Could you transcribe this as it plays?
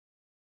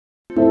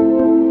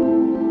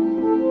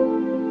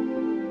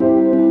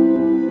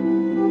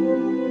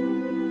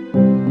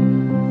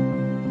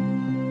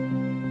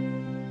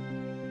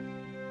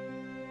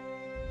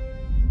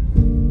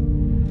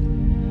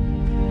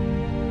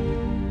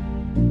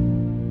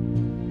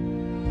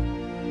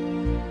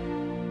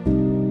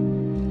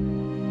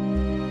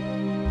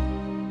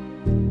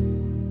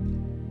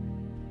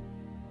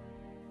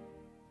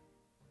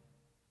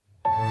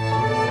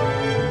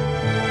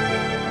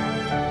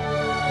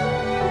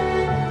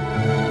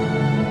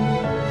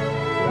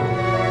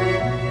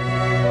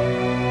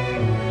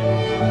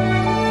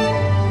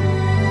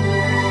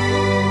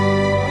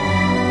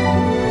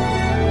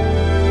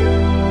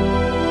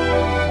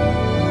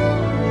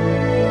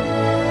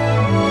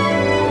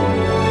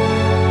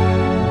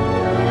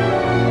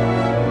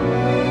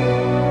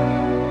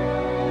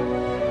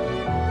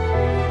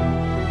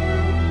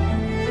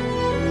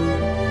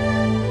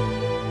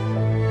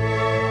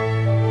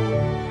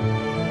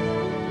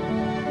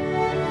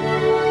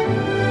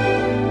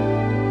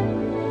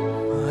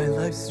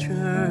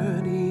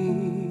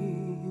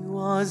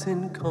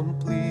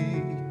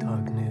complete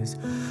darkness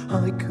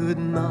I could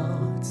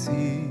not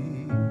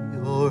see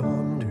or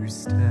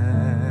understand.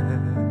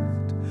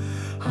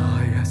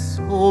 I asked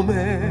so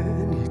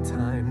many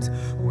times,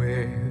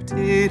 where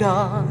did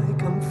I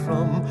come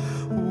from?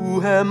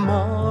 Who am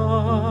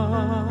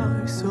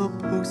I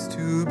supposed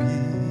to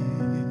be?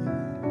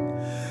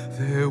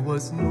 There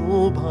was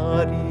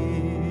nobody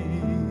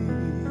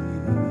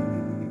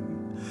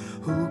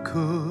who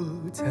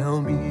could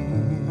tell me.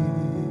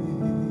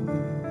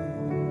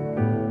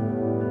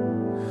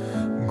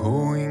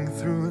 Going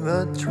through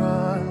the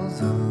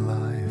trials of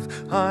life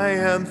I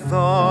am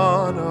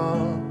thought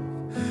of,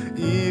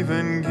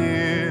 even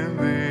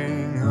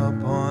giving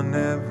up on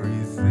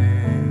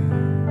everything.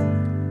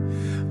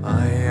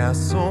 I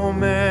asked so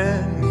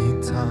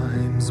many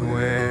times,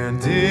 where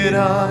did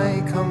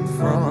I come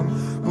from?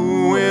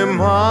 Who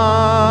am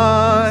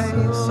I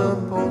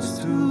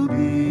supposed to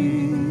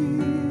be?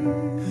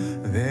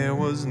 There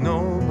was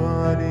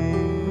nobody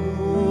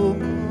who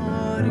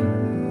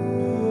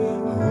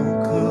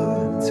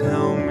could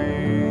tell me.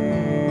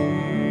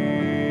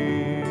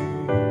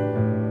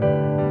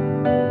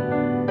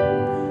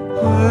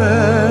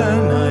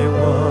 When I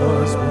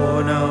was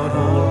worn out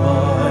all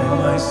by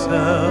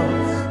myself,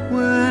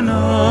 when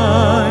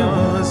I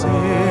was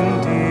in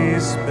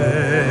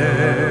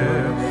despair,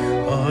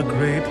 a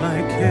great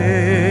light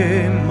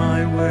came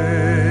my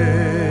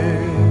way,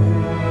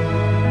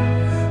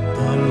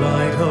 the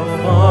light of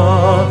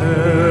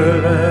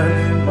Father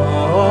and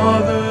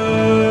Mother.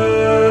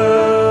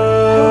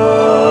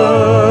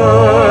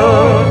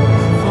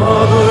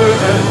 Father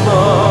and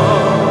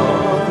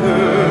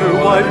Mother,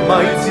 wipe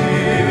my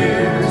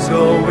tears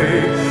away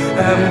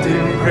and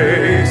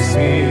embrace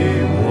me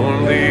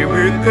warmly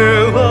with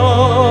their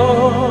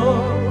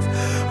love.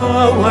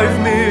 How I've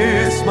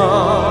missed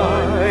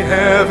my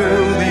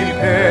heavenly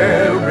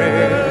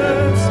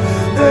parents,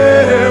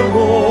 their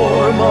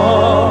warm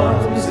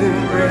arms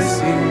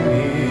embracing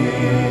me.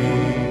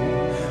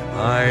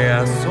 I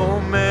asked so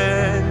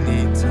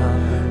many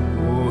times,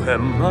 who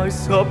am I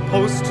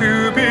supposed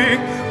to be?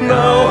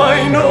 Now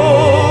I know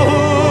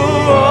who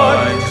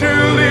I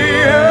truly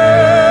am.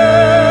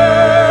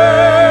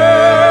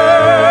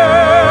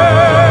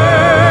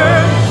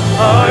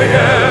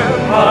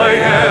 I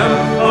am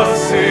a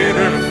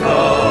sinner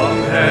from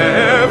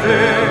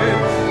heaven,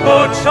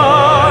 a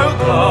child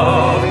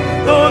of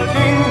the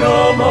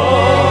kingdom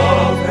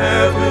of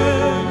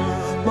heaven.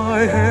 My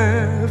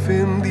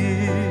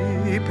heavenly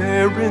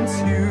parents,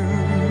 you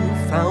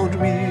found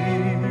me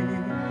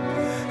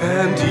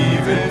and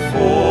even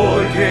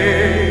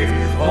forgave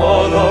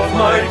all of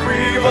my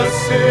grievous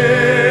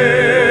sins.